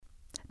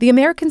The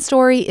American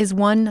story is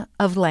one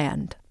of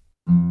land.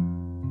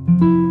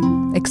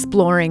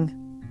 Exploring,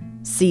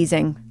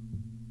 seizing,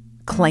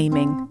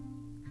 claiming,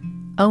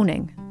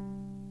 owning,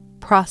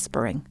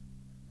 prospering,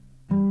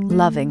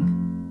 loving,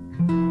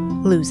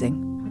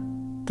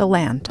 losing. The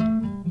land.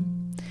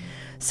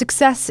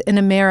 Success in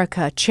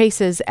America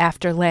chases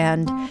after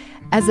land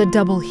as a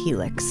double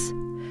helix,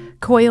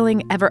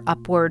 coiling ever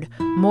upward,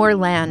 more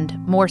land,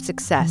 more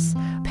success,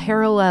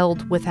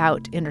 paralleled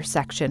without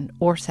intersection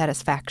or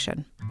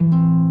satisfaction.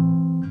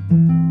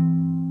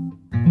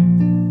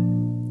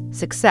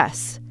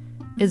 Success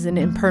is an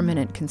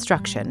impermanent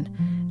construction,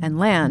 and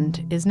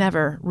land is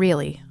never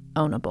really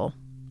ownable.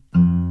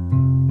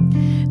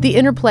 The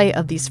interplay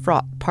of these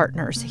fraught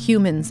partners,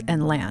 humans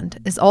and land,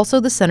 is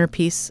also the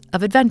centerpiece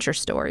of adventure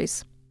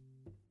stories.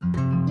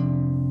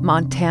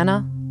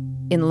 Montana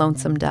in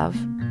Lonesome Dove,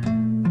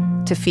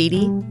 Te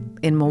Fiti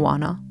in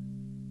Moana,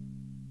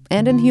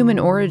 and in human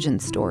origin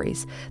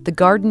stories, the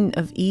Garden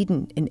of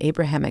Eden in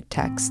Abrahamic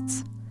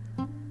texts,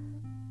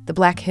 the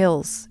Black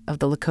Hills of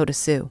the Lakota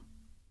Sioux.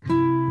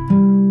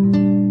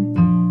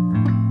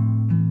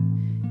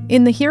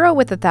 In The Hero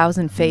with a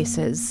Thousand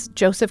Faces,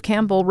 Joseph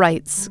Campbell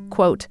writes,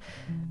 quote,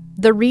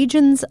 "The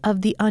regions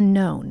of the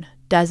unknown,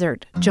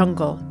 desert,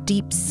 jungle,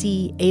 deep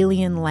sea,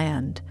 alien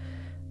land,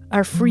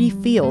 are free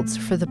fields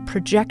for the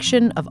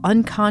projection of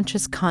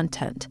unconscious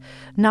content,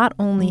 not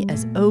only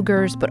as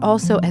ogres, but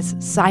also as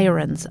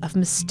sirens of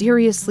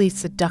mysteriously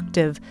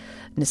seductive,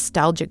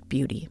 nostalgic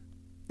beauty."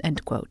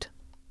 End quote.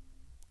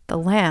 The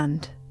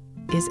land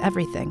is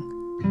everything.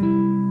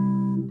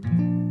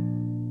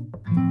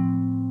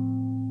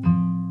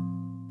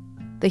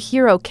 The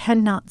hero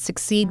cannot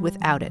succeed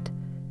without it,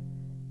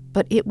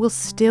 but it will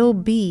still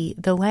be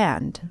the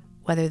land,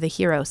 whether the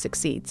hero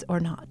succeeds or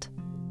not.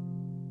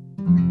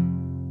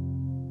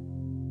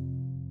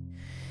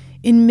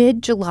 In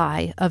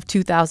mid-July of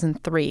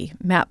 2003,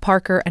 Matt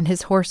Parker and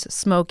his horse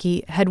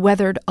Smokey had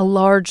weathered a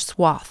large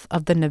swath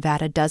of the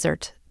Nevada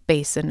desert,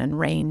 basin, and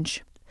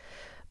range.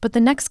 But the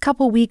next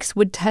couple weeks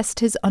would test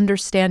his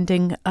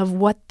understanding of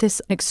what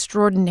this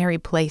extraordinary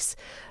place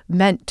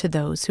meant to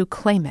those who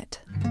claim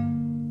it,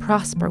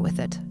 prosper with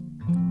it,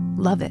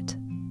 love it,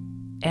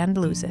 and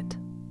lose it.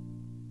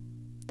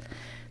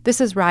 This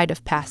is Rite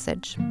of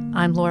Passage.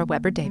 I'm Laura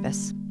Weber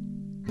Davis.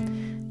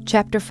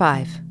 Chapter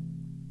 5,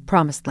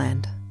 Promised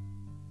Land.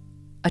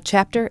 A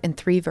chapter in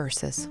 3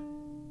 verses.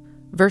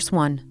 Verse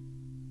 1,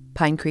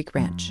 Pine Creek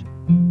Ranch.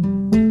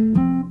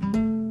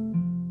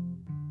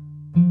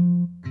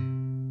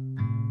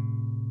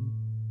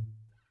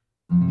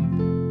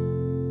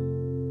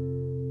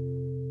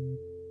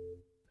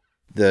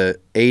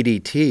 The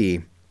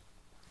ADT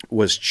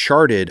was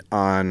charted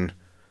on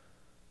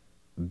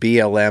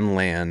BLM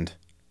land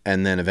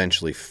and then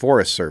eventually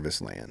Forest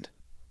Service land.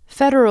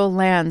 Federal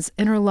lands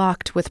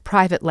interlocked with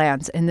private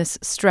lands in this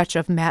stretch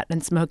of Matt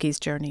and Smokey's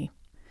journey.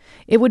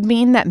 It would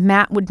mean that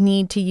Matt would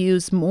need to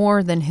use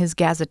more than his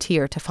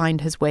gazetteer to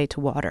find his way to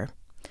water.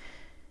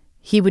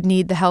 He would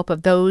need the help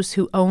of those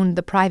who owned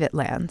the private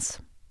lands,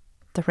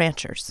 the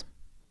ranchers.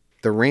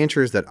 The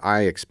ranchers that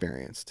I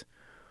experienced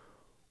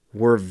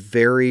were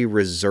very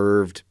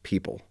reserved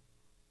people.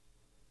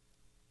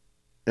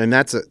 And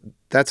that's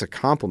a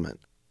compliment.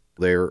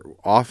 They're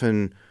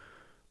often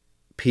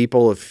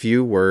people of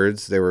few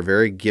words. They were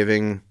very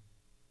giving.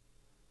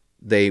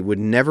 They would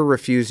never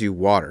refuse you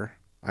water.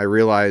 I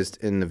realized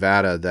in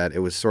Nevada that it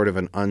was sort of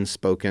an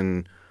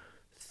unspoken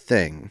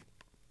thing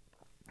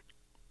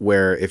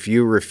where if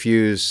you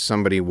refuse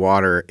somebody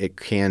water, it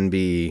can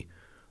be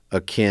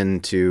akin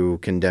to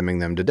condemning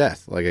them to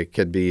death. Like it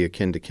could be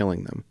akin to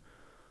killing them.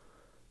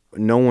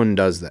 No one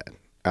does that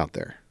out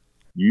there.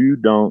 You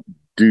don't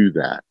do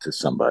that to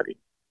somebody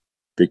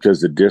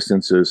because the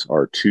distances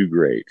are too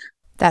great.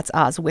 That's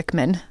Oz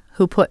Wickman,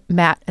 who put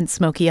Matt and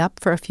Smokey up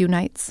for a few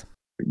nights.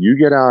 You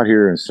get out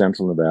here in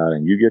central Nevada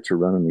and you get to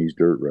running these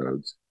dirt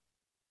roads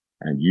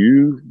and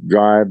you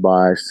drive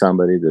by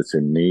somebody that's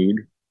in need.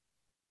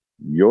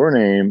 Your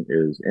name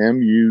is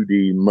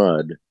MUD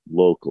Mud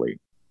locally.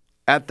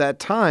 At that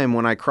time,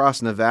 when I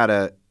crossed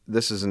Nevada,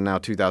 this is in now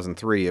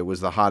 2003, it was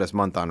the hottest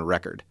month on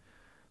record.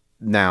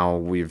 Now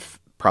we've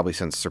probably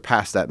since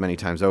surpassed that many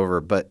times over,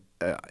 but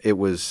it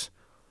was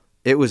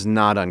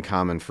not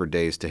uncommon for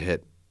days to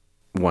hit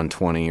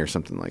 120 or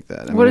something like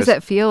that. What does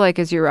that feel like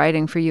as you're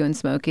riding for you and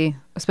Smokey,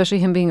 especially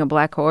him being a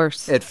black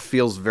horse? It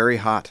feels very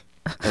hot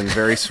and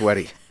very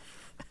sweaty.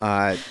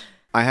 I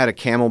had a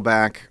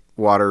Camelback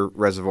water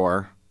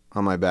reservoir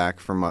on my back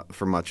for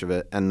much of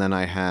it, and then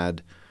I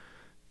had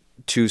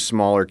 2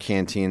 smaller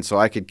canteens, so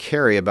I could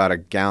carry about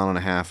 1.5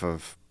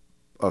 gallons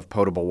of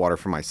potable water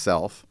for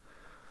myself.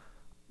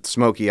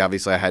 Smokey,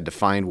 obviously, I had to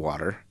find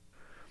water.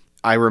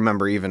 I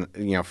remember even,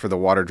 for the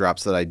water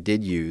drops that I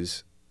did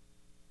use,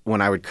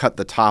 when I would cut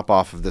the top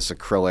off of this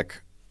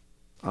acrylic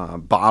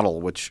bottle,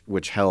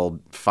 which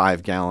held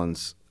 5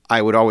 gallons,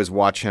 I would always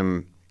watch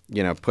him,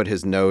 put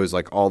his nose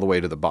like all the way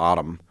to the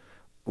bottom,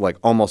 like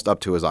almost up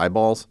to his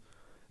eyeballs.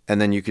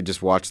 And then you could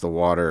just watch the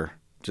water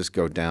just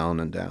go down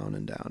and down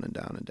and down and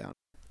down and down.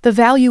 The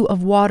value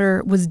of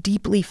water was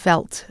deeply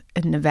felt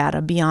in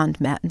Nevada beyond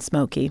Matt and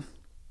Smokey.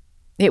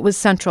 It was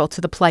central to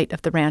the plight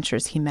of the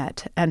ranchers he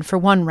met, and for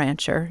one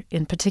rancher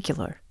in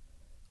particular,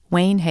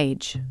 Wayne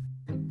Hage,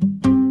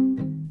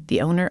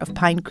 the owner of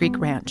Pine Creek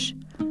Ranch,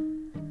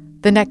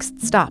 the next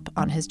stop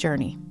on his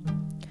journey.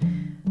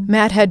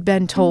 Matt had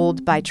been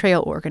told by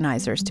trail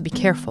organizers to be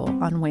careful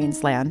on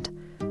Wayne's land,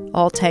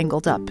 all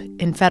tangled up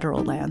in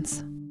federal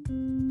lands.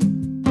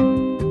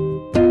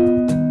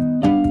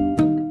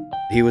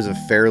 He was a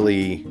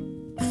fairly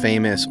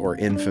famous or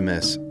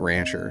infamous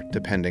rancher,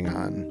 depending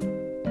on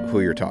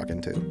who you're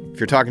talking to. If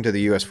you're talking to the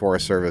U.S.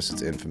 Forest Service,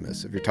 it's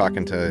infamous. If you're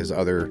talking to his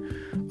other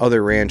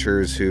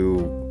ranchers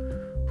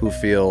who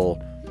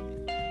feel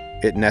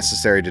it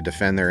necessary to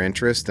defend their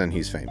interests, then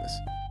he's famous.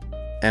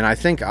 And I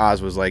think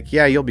Oz was like,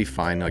 yeah, you'll be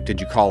fine. Like, did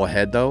you call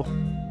ahead, though?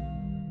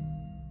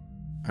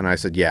 And I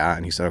said, yeah.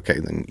 And he said, okay,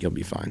 then you'll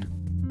be fine.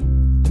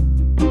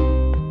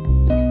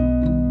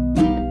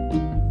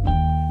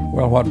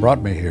 Well, what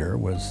brought me here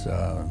was,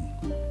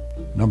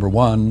 number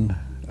one,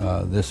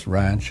 this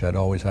ranch had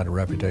always had a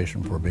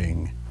reputation for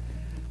being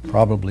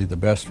probably the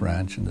best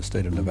ranch in the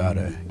state of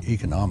Nevada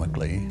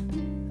economically.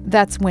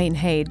 That's Wayne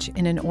Hage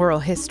in an oral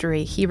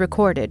history he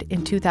recorded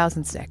in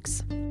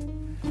 2006.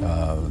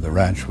 The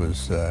ranch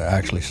was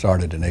actually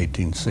started in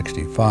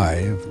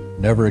 1865.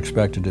 Never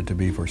expected it to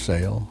be for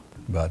sale,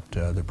 but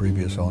the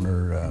previous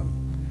owner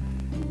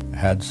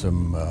had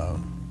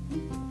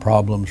some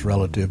problems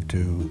relative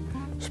to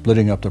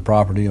splitting up the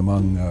property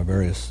among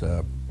various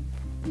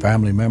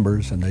family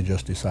members, and they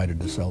just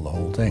decided to sell the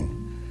whole thing.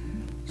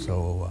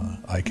 So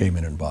I came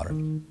in and bought it.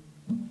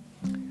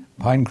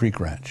 Pine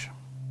Creek Ranch.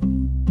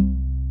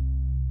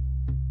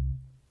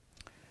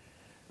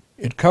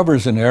 It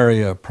covers an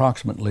area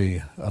approximately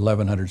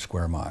 1,100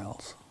 square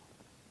miles.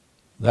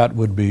 That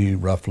would be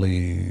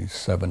roughly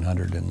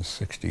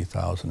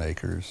 760,000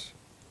 acres,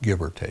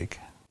 give or take.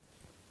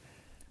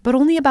 But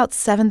only about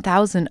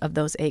 7,000 of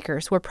those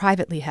acres were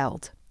privately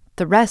held.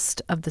 The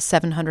rest of the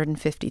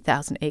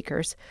 750,000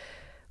 acres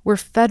were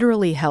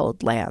federally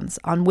held lands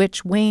on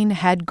which Wayne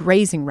had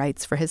grazing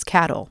rights for his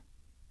cattle.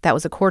 That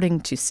was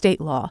according to state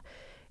law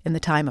in the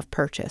time of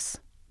purchase.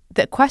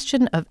 The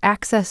question of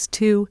access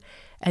to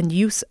and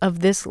use of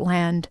this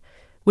land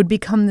would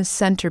become the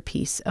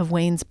centerpiece of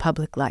Wayne's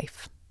public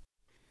life.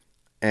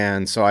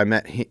 And so I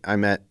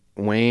met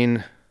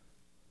Wayne,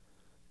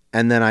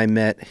 and then I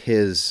met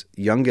his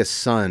youngest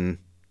son,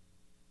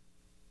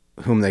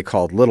 whom they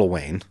called Little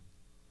Wayne,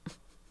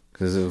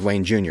 because it was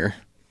Wayne Jr.,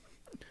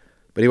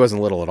 but he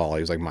wasn't little at all. He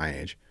was like my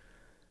age.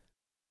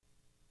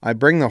 I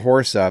bring the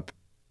horse up,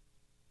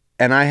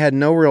 and I had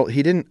no real,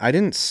 I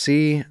didn't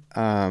see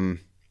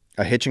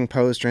a hitching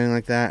post or anything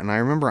like that. And I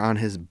remember on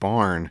his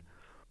barn,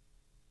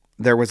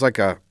 there was like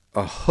a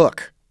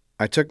hook.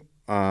 I took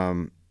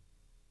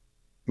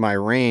my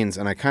reins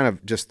and I kind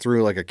of just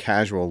threw like a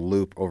casual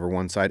loop over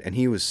one side, and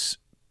he was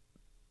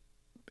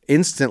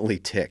instantly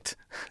ticked.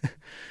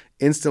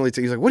 He's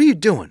like, what are you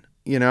doing?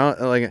 You know,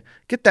 like,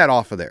 get that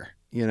off of there,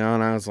 you know?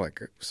 And I was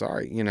like,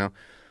 sorry, you know,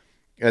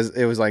 as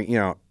it was like, you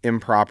know,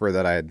 improper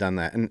that I had done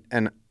that.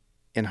 And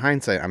in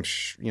hindsight,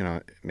 you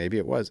know, maybe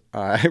it was,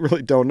 I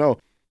really don't know.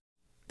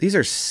 These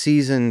are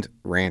seasoned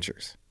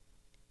ranchers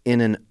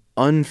in an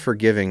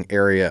unforgiving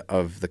area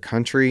of the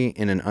country,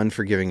 in an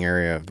unforgiving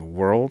area of the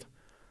world.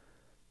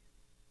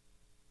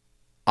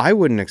 I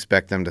wouldn't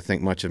expect them to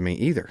think much of me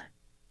either.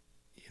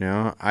 You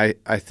know, I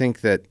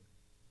think that,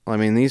 I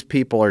mean, these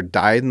people are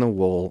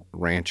dyed-in-the-wool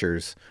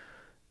ranchers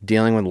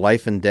dealing with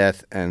life and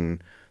death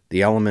and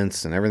the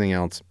elements and everything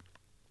else.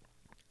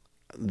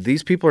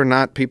 These people are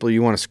not people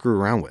you want to screw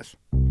around with.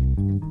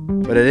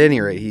 But at any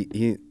rate,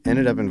 he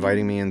ended up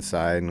inviting me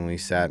inside, and we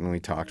sat and we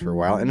talked for a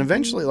while. And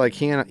eventually, like,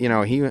 he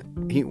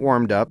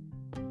warmed up.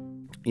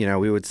 You know,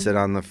 we would sit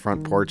on the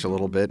front porch a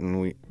little bit,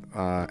 and we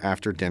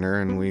after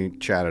dinner, and we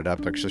chatted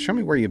up. Like, so show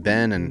me where you've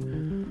been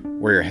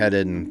and where you're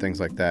headed and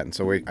things like that. And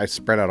so I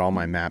spread out all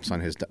my maps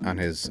on his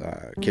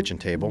kitchen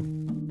table.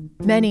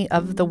 Many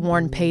of the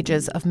worn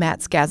pages of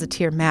Matt's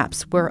gazetteer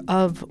maps were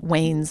of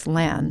Wayne's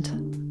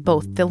land,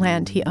 both the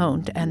land he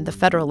owned and the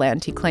federal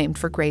land he claimed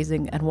for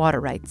grazing and water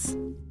rights.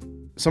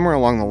 Somewhere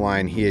along the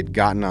line, he had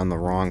gotten on the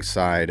wrong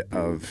side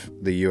of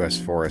the U.S.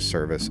 Forest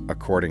Service,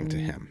 according to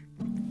him.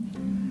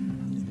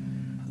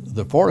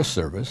 The Forest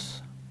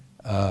Service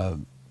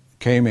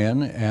came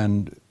in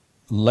and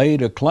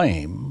laid a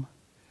claim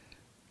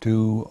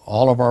to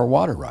all of our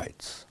water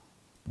rights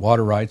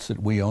that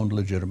we owned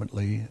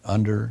legitimately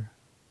under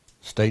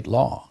state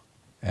law.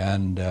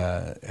 And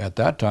at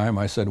that time,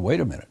 I said, wait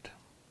a minute.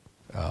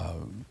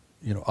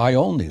 I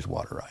own these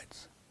water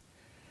rights.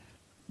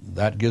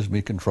 That gives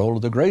me control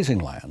of the grazing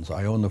lands.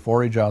 I own the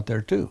forage out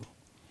there too.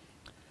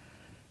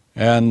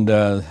 And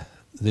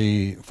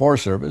the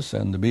Forest Service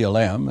and the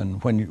BLM,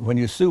 and when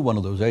you sue one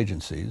of those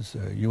agencies,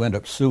 you end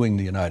up suing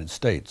the United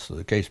States. So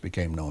the case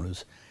became known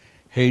as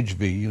Hage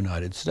v.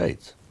 United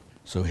States.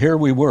 So here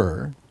we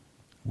were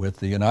with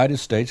the United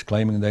States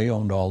claiming they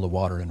owned all the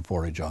water and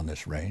forage on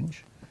this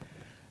range,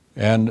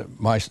 and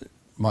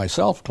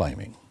myself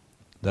claiming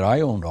that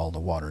I owned all the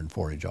water and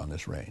forage on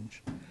this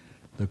range.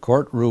 The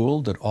court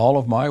ruled that all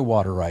of my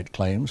water right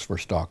claims for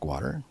stock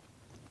water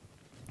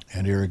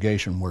and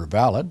irrigation were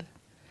valid,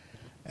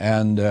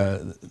 and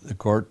the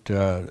court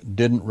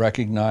didn't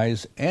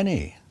recognize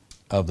any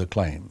of the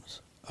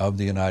claims of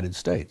the United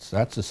States.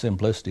 That's the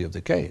simplicity of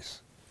the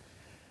case.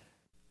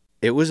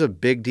 It was a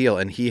big deal,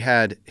 and he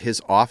had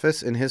his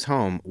office in his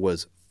home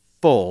was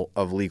full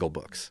of legal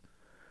books.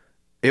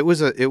 It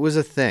was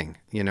a thing,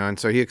 and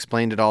so he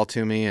explained it all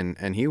to me,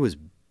 and he was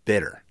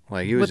bitter.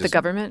 Like he was With the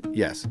government?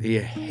 Yes, he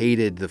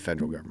hated the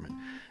federal government.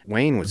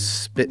 Wayne was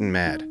spitting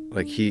mad.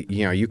 Like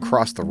you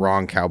crossed the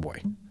wrong cowboy.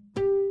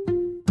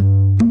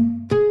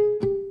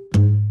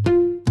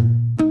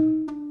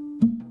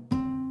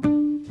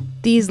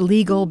 These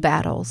legal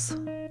battles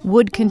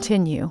would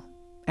continue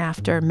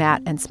after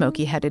Matt and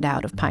Smokey headed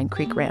out of Pine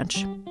Creek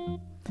Ranch.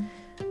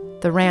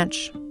 The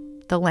ranch,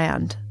 the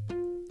land,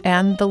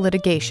 and the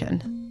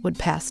litigation would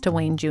pass to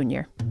Wayne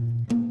Jr.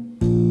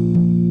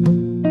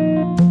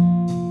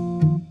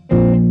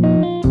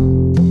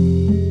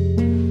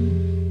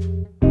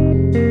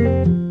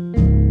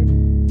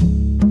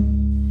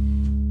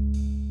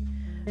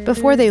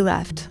 Before they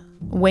left,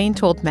 Wayne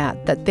told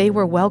Matt that they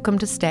were welcome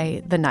to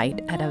stay the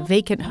night at a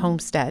vacant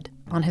homestead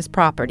on his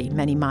property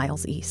many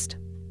miles east.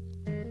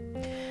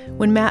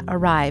 When Matt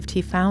arrived,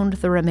 he found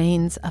the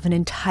remains of an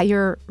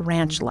entire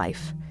ranch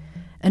life,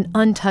 an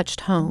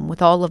untouched home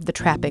with all of the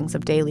trappings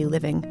of daily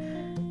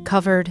living,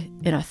 covered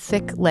in a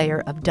thick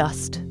layer of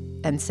dust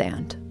and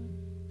sand.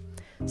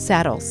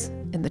 Saddles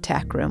in the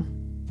tack room,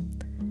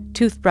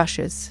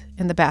 toothbrushes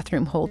in the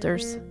bathroom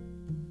holders,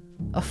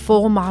 a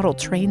full model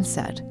train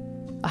set,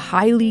 a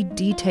highly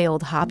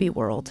detailed hobby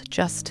world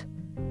just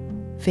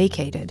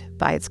vacated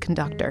by its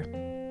conductor.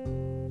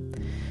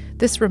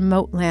 This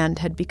remote land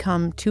had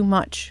become too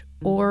much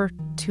or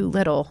too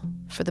little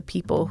for the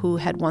people who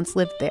had once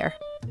lived there,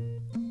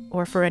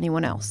 or for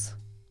anyone else.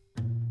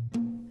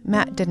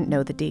 Matt didn't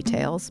know the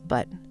details,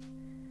 but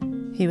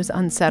he was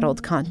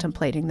unsettled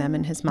contemplating them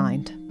in his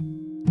mind.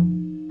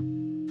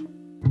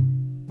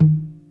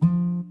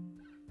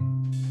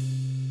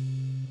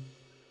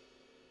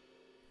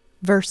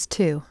 Verse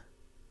 2.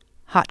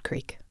 Hot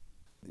Creek.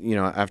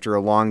 After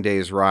a long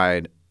day's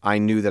ride, I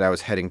knew that I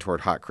was heading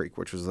toward Hot Creek,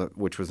 which was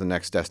the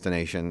next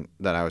destination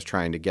that I was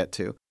trying to get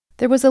to.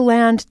 There was a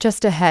land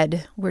just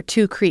ahead where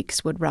two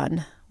creeks would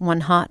run,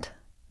 one hot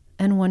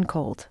and one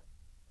cold.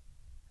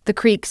 The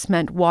creeks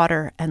meant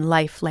water and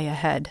life lay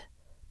ahead,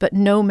 but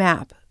no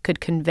map could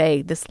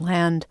convey this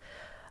land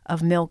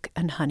of milk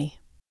and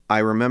honey. I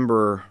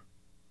remember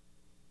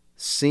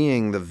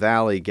seeing the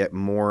valley get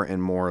more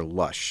and more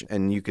lush,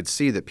 and you could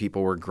see that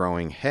people were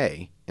growing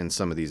hay in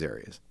some of these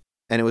areas.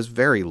 And it was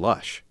very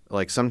lush.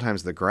 Like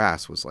sometimes the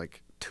grass was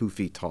like 2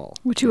 feet tall.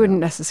 Which you wouldn't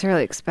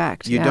necessarily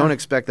expect. You don't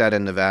expect that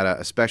in Nevada,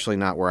 especially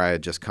not where I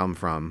had just come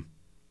from.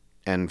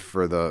 And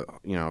for the,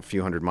 a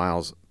few hundred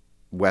miles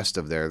west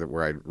of there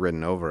where I'd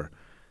ridden over.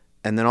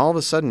 And then all of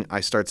a sudden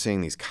I start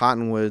seeing these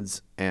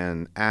cottonwoods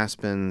and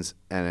aspens,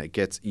 and it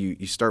gets,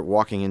 you start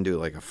walking into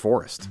like a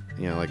forest,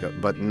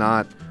 but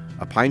not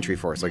a pine tree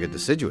forest, like a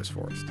deciduous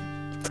forest.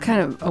 It's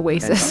kind of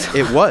oasis. And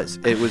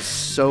it was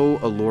so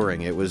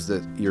alluring. It was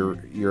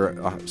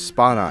you're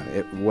spot on.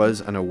 It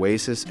was an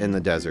oasis in the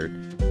desert.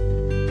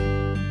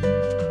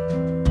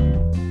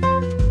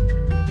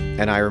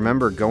 And I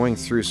remember going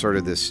through sort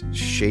of this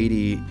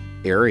shady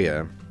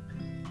area,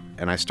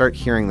 and I start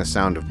hearing the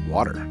sound of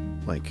water,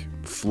 like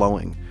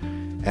flowing.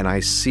 And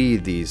I see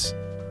these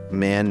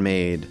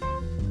man-made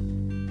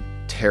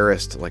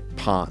terraced like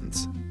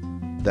ponds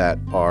that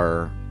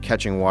are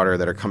catching water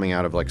that are coming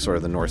out of like sort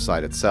of the north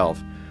side itself.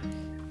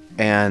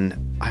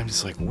 And I'm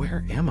just like,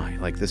 where am I?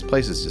 Like, this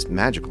place is just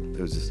magical.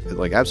 It was just,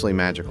 like, absolutely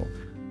magical.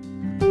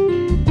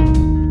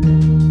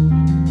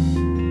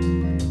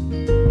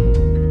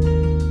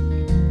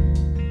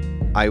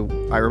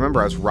 I remember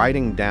I was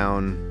riding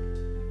down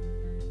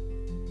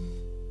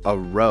a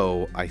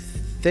row, I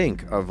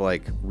think, of,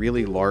 like,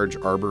 really large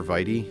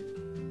arborvitae,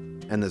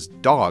 and this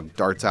dog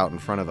darts out in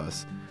front of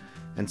us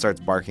and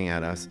starts barking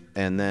at us.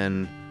 And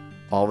then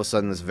all of a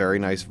sudden, this very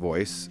nice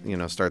voice,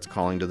 starts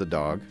calling to the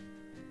dog.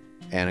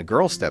 And a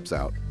girl steps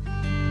out,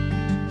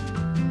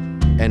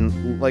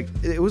 and like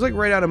it was like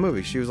right out of a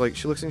movie. She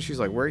looks and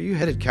she's like, "Where are you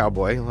headed,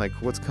 cowboy? Like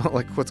what's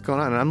going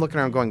on?" And I'm looking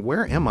around, going,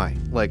 "Where am I?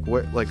 Like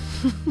where? Like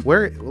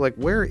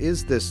where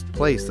is this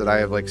place that I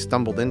have like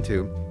stumbled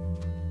into?"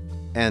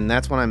 And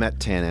that's when I met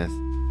Tanith.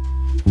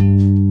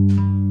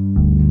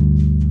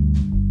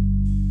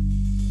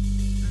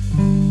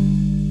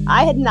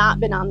 I had not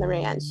been on the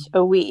ranch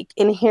a week,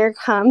 and here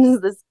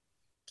comes this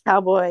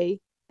cowboy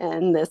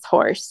and this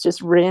horse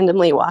just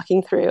randomly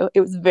walking through.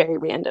 It was very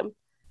random.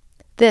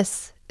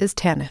 This is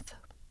Tanith.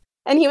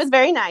 And he was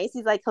very nice.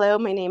 He's like, "Hello,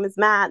 my name is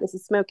Matt. This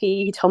is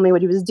Smokey." He told me what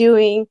he was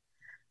doing.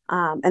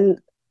 And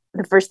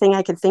the first thing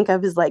I could think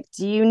of is like,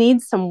 "Do you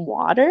need some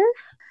water?"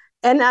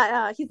 And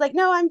he's like,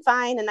 "No, I'm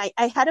fine." And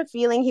I had a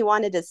feeling he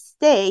wanted to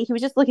stay. He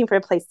was just looking for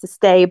a place to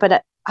stay,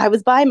 but I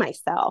was by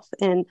myself.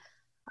 And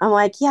I'm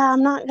like, "Yeah,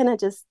 I'm not going to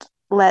just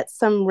let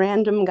some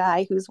random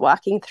guy who's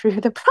walking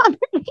through the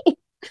property.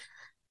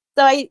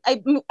 So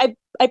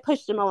I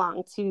pushed him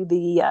along to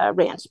the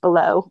ranch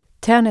below.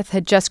 Tanith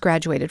had just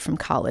graduated from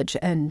college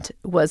and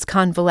was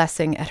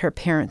convalescing at her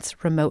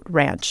parents' remote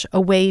ranch,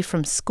 away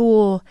from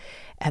school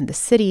and the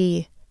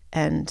city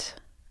and,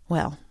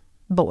 well,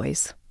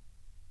 boys.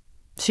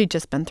 She'd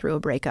just been through a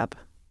breakup.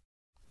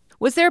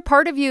 Was there a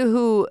part of you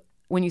who,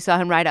 when you saw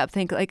him ride up,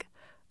 think like,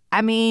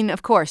 I mean,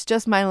 of course,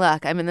 just my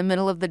luck. I'm in the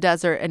middle of the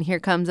desert and here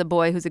comes a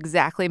boy who's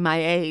exactly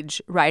my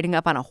age riding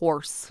up on a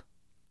horse?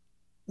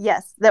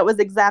 Yes, that was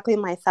exactly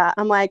my thought.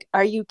 I'm like,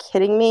 are you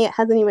kidding me? It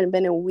hasn't even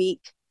been a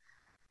week.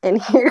 And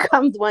here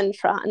comes one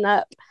trotting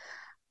up.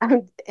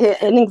 And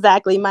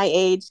exactly my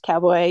age,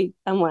 cowboy.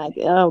 I'm like,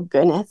 oh,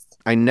 goodness.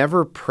 I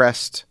never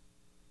pressed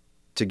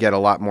to get a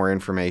lot more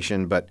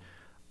information, but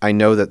I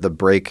know that the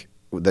break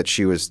that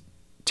she was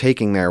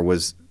taking there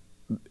was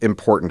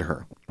important to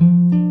her.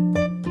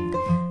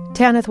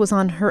 Tanith was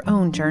on her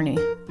own journey.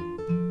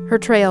 Her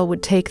trail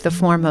would take the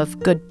form of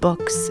good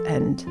books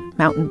and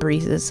mountain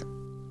breezes.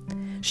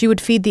 She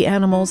would feed the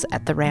animals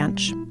at the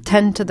ranch,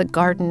 tend to the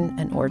garden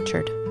and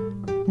orchard.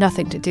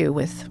 Nothing to do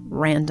with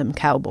random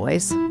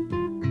cowboys.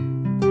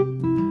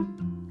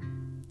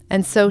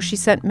 And so she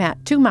sent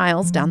Matt 2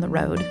 miles down the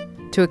road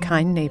to a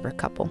kind neighbor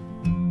couple.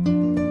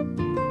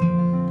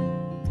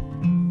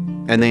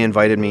 And they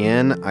invited me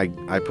in.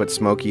 I put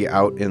Smokey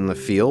out in the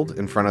field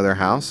in front of their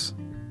house,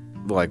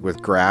 like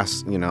with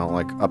grass,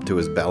 like up to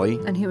his belly.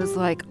 And he was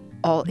like,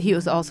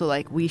 also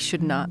like, we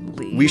should not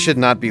leave. We should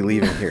not be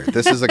leaving here.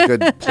 This is a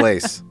good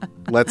place.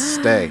 Let's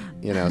stay.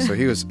 So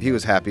he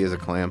was happy as a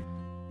clam.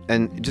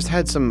 And just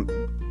had some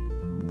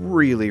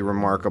really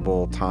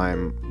remarkable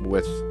time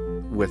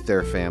with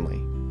their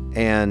family.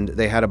 And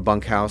they had a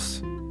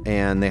bunkhouse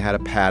and they had a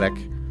paddock.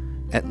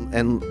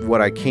 And what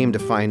I came to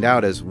find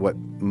out is what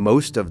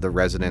most of the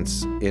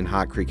residents in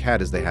Hot Creek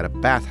had is they had a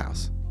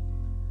bathhouse.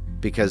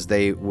 Because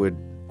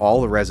all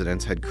the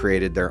residents had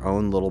created their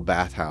own little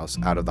bathhouse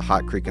out of the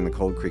Hot Creek and the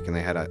Cold Creek, and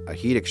they had a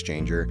heat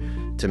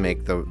exchanger to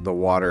make the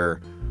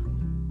water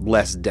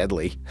less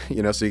deadly,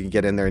 so you could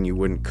get in there and you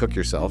wouldn't cook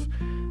yourself.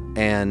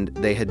 And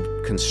they had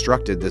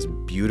constructed this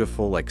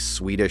beautiful, like,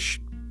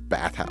 Swedish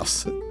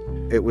bathhouse.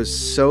 It was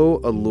so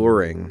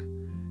alluring,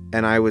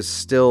 and I was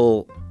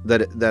still,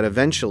 that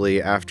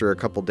eventually, after a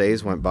couple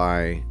days went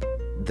by,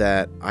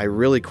 that I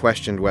really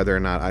questioned whether or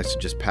not I should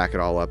just pack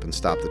it all up and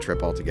stop the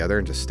trip altogether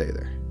and just stay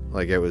there.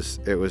 Like, it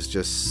was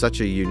just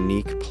such a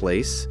unique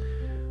place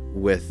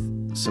with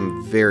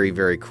some very,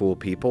 very cool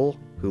people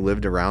who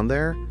lived around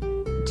there.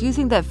 Do you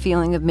think that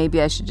feeling of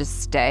maybe I should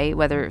just stay,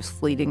 whether it was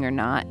fleeting or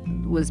not,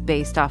 was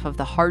based off of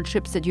the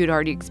hardships that you'd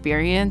already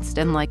experienced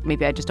and like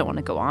maybe I just don't want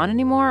to go on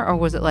anymore? Or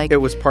was it like... It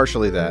was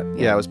partially that.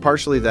 Yeah, it was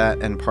partially that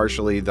and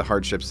partially the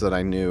hardships that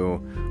I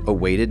knew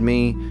awaited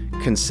me,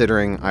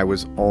 considering I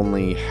was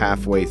only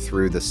halfway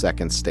through the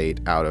second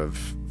state out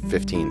of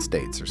 15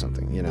 states or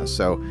something,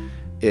 So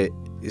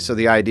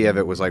the idea of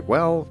it was like,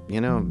 well,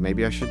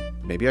 maybe I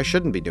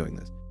shouldn't be doing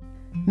this.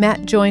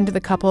 Matt joined the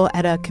couple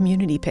at a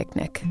community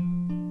picnic.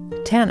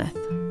 Tanith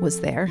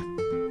was there.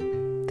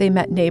 They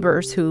met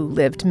neighbors who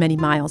lived many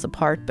miles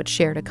apart but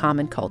shared a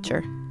common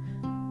culture.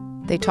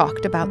 They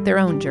talked about their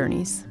own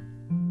journeys.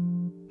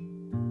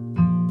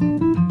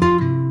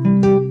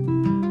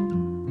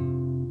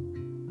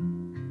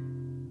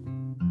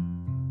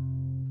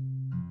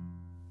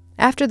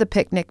 After the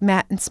picnic,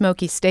 Matt and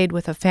Smokey stayed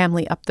with a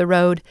family up the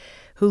road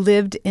who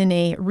lived in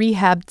a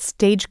rehabbed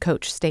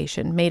stagecoach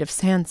station made of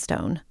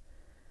sandstone.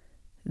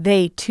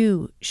 They,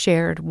 too,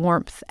 shared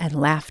warmth and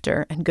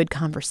laughter and good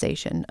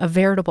conversation, a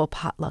veritable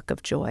potluck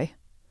of joy.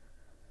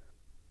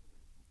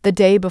 The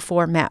day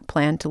before Matt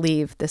planned to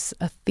leave this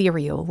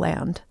ethereal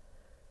land,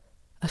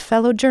 a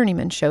fellow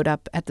journeyman showed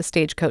up at the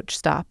stagecoach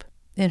stop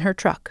in her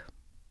truck.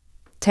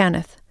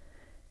 Tanith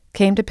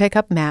came to pick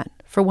up Matt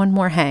for one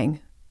more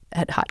hang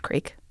at Hot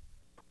Creek.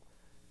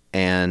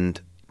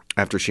 And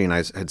after she and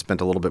I had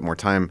spent a little bit more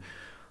time,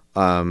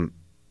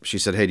 she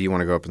said, "Hey, do you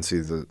want to go up and see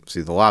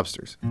the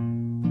lobsters?"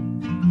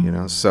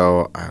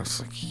 So I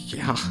was like,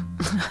 yeah,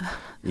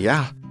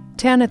 yeah.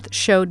 Tanith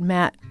showed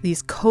Matt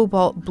these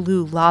cobalt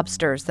blue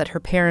lobsters that her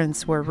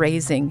parents were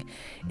raising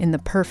in the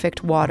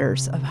perfect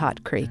waters of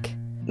Hot Creek.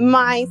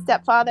 My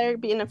stepfather,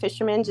 being a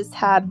fisherman, just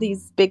had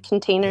these big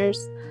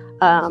containers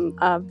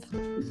of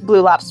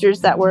blue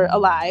lobsters that were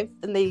alive,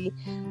 and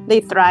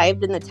they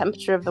thrived in the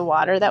temperature of the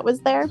water that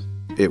was there.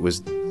 It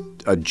was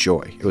a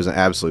joy. It was an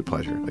absolute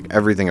pleasure. Like,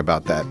 everything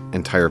about that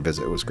entire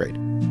visit was great.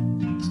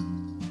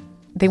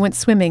 They went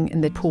swimming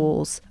in the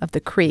pools of the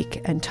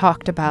creek and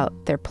talked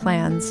about their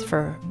plans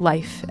for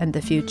life and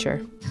the future.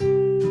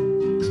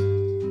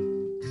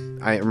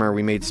 I remember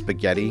we made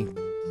spaghetti.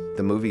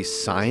 The movie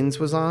Signs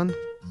was on,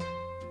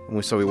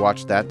 so we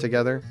watched that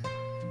together,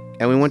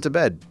 and we went to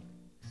bed.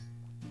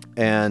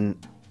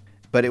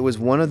 But it was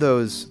one of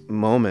those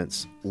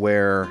moments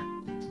where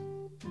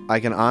I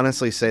can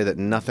honestly say that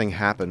nothing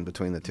happened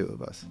between the two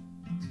of us.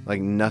 Like,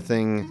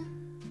 nothing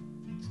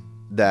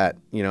that,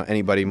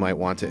 anybody might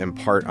want to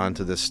impart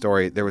onto this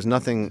story. There was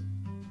nothing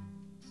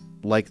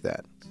like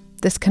that.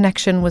 This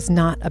connection was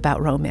not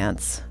about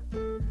romance.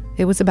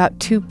 It was about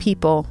two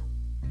people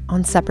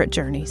on separate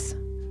journeys.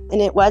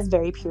 And it was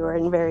very pure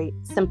and very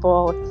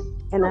simple.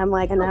 And I'm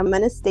like, and I'm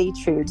going to stay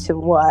true to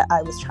what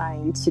I was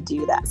trying to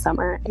do that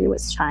summer, and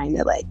was trying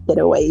to like get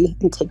away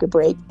and take a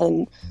break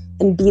and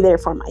be there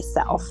for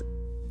myself.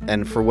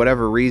 And for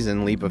whatever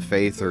reason, leap of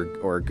faith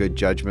or good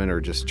judgment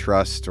or just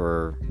trust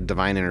or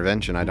divine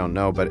intervention, I don't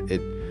know, but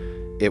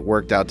it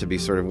worked out to be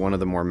sort of one of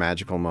the more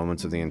magical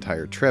moments of the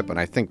entire trip. And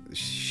I think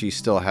she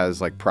still has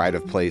like pride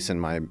of place in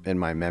my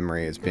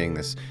memory as being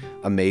this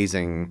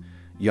amazing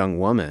young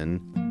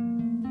woman.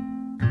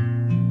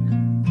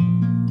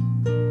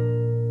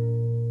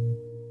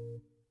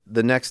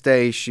 The next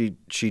day, she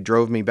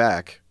drove me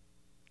back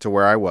to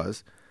where I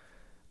was,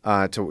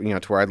 to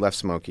where I'd left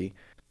Smokey,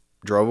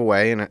 drove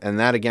away, and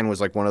that again was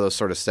like one of those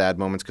sort of sad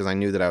moments because I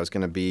knew that I was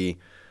going to be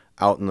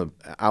out in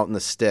the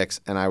sticks,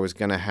 and I was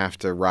going to have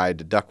to ride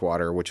to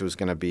Duckwater, which was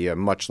going to be a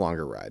much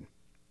longer ride.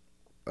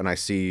 And I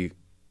see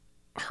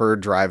her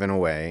driving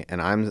away,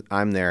 and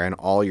I'm there, and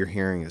all you're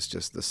hearing is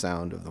just the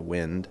sound of the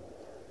wind,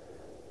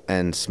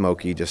 and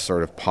Smokey just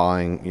sort of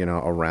pawing,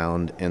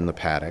 around in the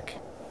paddock.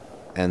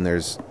 And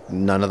there's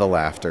none of the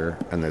laughter,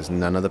 and there's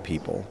none of the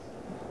people,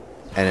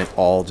 and it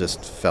all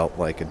just felt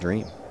like a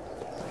dream.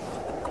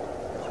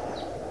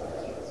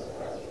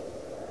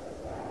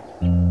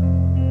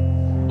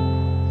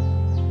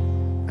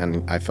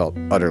 And I felt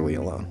utterly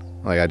alone.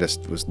 Like I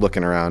just was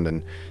looking around,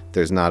 and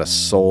there's not a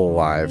soul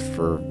alive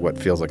for what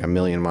feels like a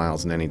million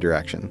miles in any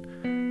direction.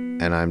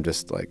 And I'm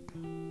just like,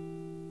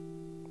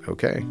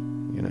 okay,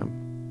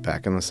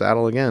 back in the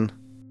saddle again.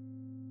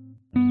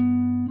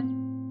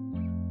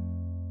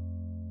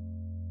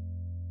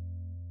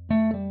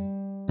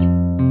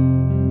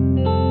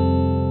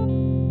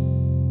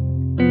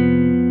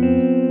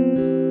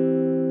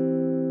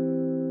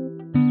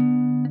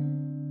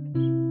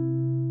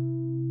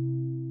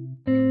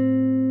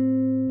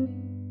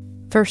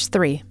 Verse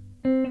 3,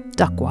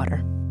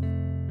 Duckwater.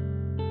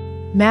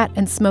 Matt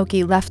and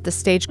Smokey left the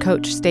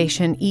stagecoach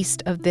station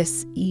east of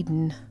this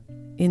Eden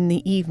in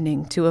the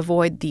evening to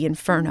avoid the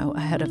inferno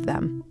ahead of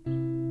them.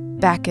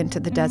 Back into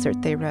the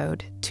desert they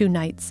rode, 2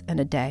 nights and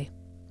a day.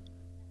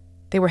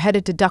 They were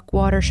headed to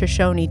Duckwater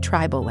Shoshone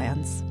tribal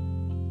lands.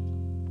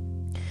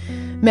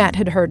 Matt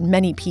had heard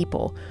many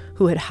people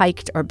who had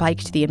hiked or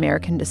biked the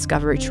American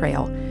Discovery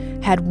Trail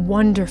had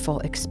wonderful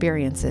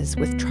experiences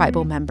with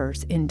tribal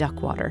members in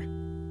Duckwater.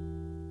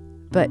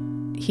 But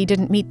he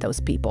didn't meet those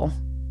people.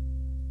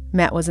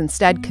 Matt was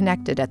instead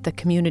connected at the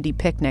community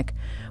picnic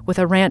with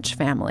a ranch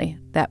family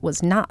that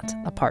was not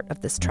a part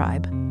of this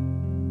tribe.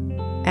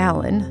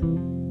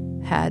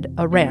 Alan had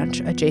a ranch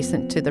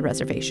adjacent to the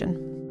reservation.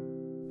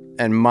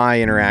 And my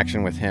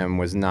interaction with him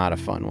was not a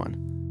fun one.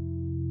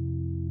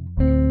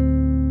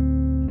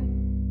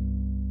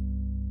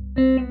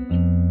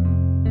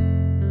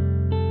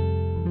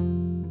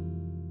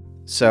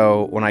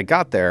 So when I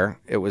got there,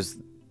 it was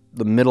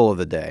the middle of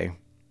the day.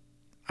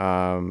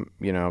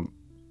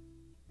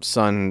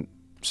 Sun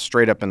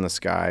straight up in the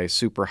sky,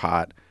 super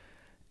hot.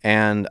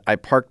 And I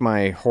parked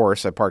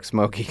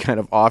Smokey kind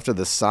of off to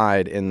the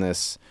side in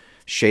this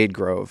shade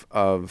grove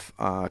of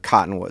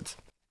cottonwoods.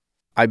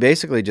 I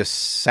basically just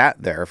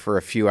sat there for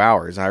a few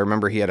hours. I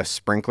remember he had a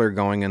sprinkler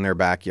going in their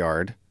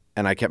backyard,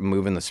 and I kept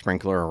moving the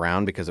sprinkler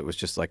around because it was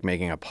just like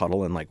making a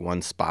puddle in like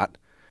one spot.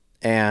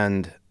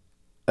 And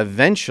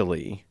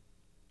eventually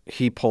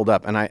he pulled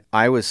up, and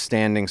I was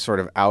standing sort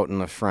of out in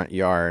the front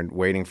yard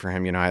waiting for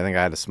him. I think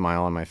I had a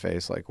smile on my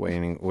face, like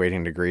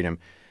waiting to greet him.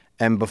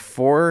 And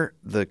before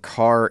the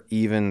car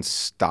even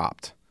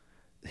stopped,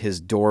 his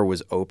door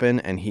was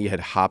open, and he had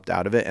hopped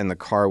out of it, and the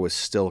car was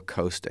still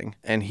coasting.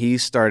 And he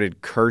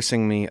started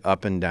cursing me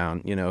up and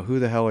down, who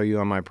the hell are you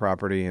on my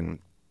property? And,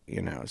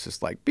 it's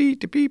just like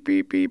beep, beep,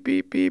 beep, beep,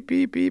 beep, beep,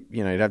 beep, beep.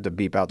 You'd have to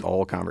beep out the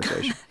whole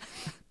conversation.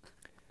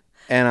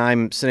 And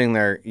I'm sitting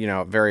there,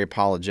 very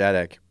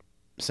apologetic,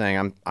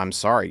 saying I'm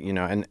sorry,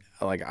 and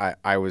like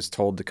I was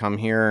told to come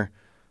here.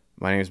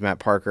 My name is Matt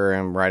Parker.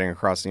 I'm riding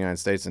across the United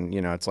States, and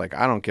it's like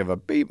I don't give a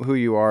beep who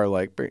you are,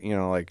 like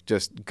like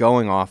just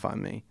going off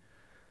on me.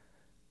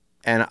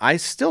 And I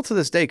still to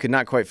this day could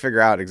not quite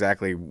figure out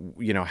exactly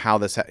how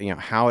this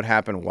how it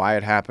happened,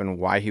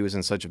 why he was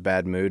in such a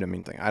bad mood. I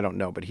mean, I don't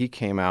know, but he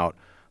came out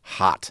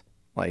hot,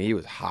 like he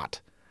was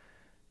hot.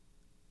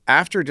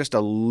 After just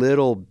a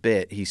little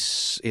bit, he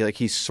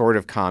sort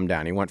of calmed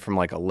down. He went from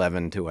like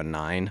 11 to a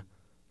 9.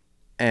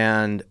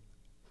 And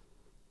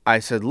I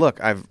said, look,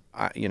 I've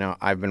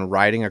been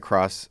riding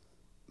across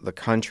the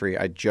country.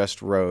 I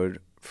just rode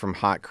from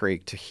Hot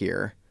Creek to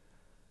here.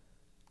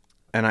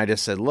 And I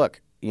just said,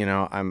 look,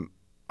 I'm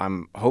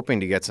hoping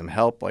to get some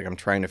help. Like I'm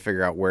trying to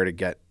figure out where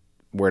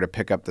to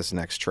pick up this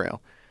next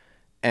trail.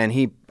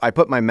 And I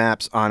put my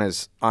maps on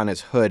his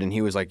hood, and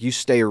he was like, you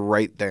stay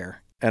right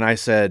there. And I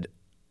said,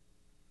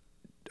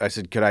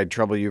 could I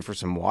trouble you for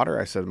some water?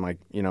 I said,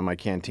 my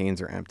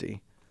canteens are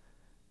empty.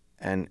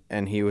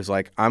 And he was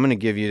like, I'm going to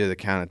give you to the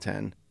count of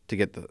 10 to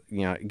get the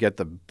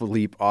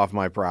bleep off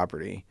my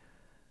property.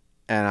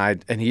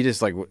 And he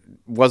just like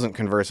wasn't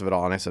conversive at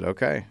all. And I said,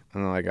 okay.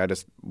 And like I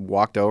just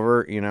walked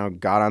over,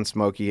 got on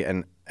Smokey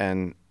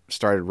and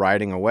started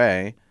riding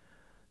away.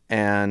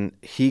 And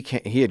he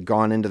had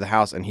gone into the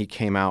house and he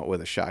came out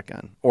with a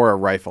shotgun or a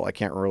rifle. I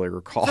can't really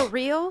recall. For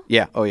real?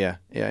 Yeah. Oh yeah.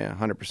 Yeah.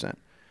 100%.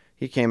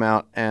 He came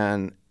out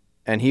and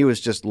he was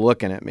just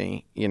looking at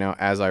me,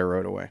 as I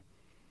rode away.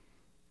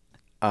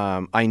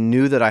 I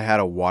knew that I had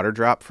a water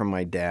drop from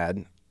my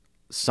dad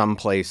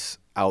someplace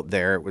out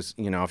there. It was,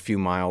 a few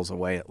miles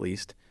away at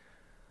least.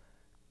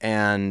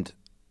 And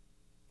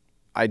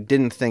I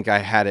didn't think I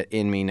had it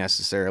in me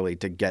necessarily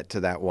to get to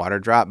that water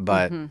drop,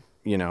 but,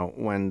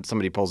 when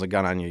somebody pulls a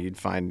gun on you, you'd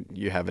find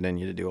you have it in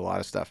you to do a lot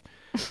of stuff.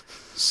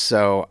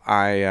 So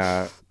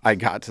I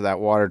got to that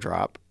water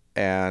drop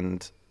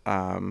and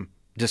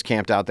just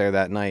camped out there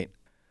that night.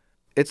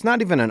 It's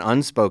not even an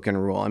unspoken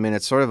rule. I mean,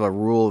 it's sort of a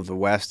rule of the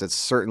West. It's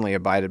certainly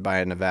abided by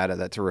in Nevada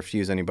that to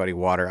refuse anybody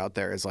water out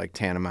there is like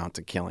tantamount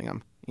to killing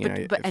them.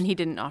 And he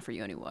didn't offer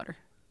you any water.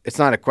 It's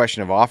not a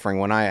question of offering.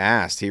 When I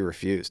asked, he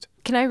refused.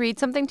 Can I read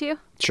something to you?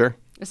 Sure.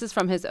 This is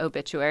from his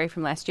obituary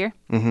from last year.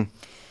 Mm-hmm.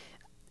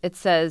 It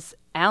says,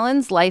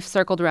 Alan's life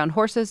circled around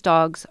horses,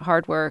 dogs,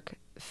 hard work,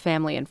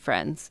 family, and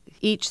friends.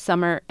 Each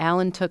summer,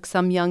 Alan took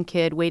some young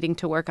kid waiting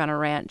to work on a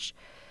ranch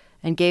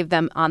and gave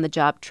them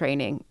on-the-job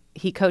training.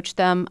 He coached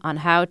them on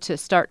how to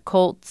start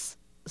colts,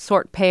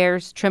 sort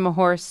pears, trim a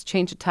horse,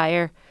 change a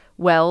tire,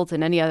 weld,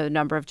 and any other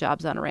number of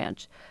jobs on a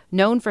ranch.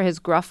 Known for his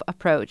gruff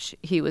approach,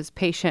 he was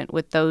patient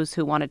with those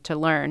who wanted to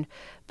learn,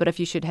 but if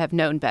you should have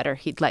known better,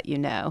 he'd let you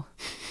know.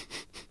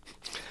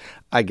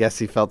 I guess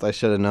he felt I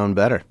should have known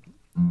better.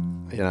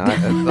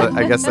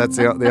 I guess that's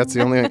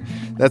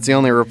the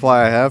only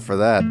reply I have for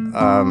that.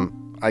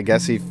 I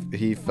guess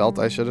he felt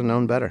I should have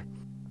known better.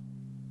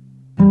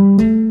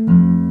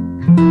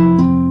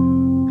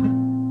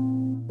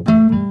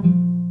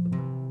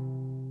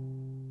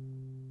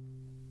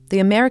 The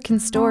American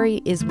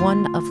story is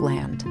one of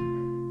land,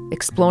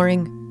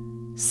 exploring,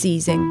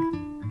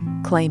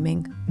 seizing,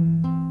 claiming,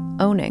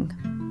 owning,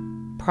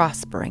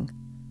 prospering,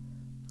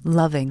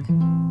 loving,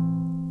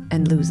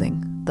 and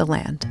losing the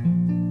land.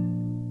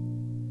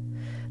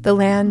 The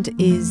land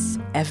is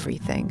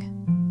everything.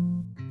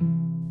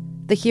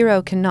 The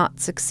hero cannot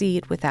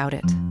succeed without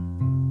it.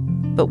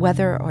 But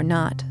whether or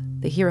not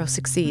the hero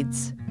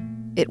succeeds,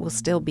 it will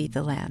still be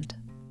the land.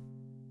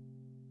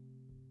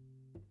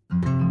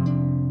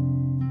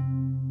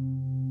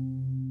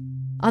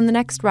 On the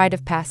next rite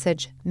of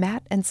passage,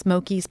 Matt and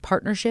Smokey's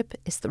partnership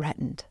is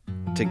threatened.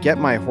 To get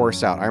my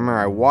horse out, I remember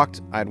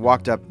I'd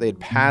walked up, they'd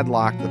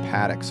padlocked the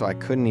paddock, so I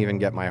couldn't even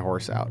get my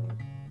horse out.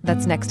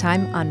 That's next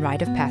time on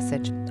Rite of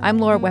Passage. I'm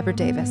Laura Weber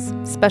Davis.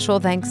 Special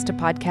thanks to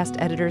podcast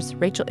editors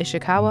Rachel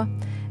Ishikawa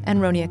and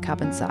Ronia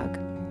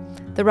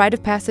Kabansag. The Rite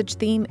of Passage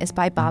theme is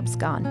by Bob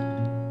Scon.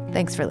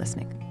 Thanks for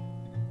listening.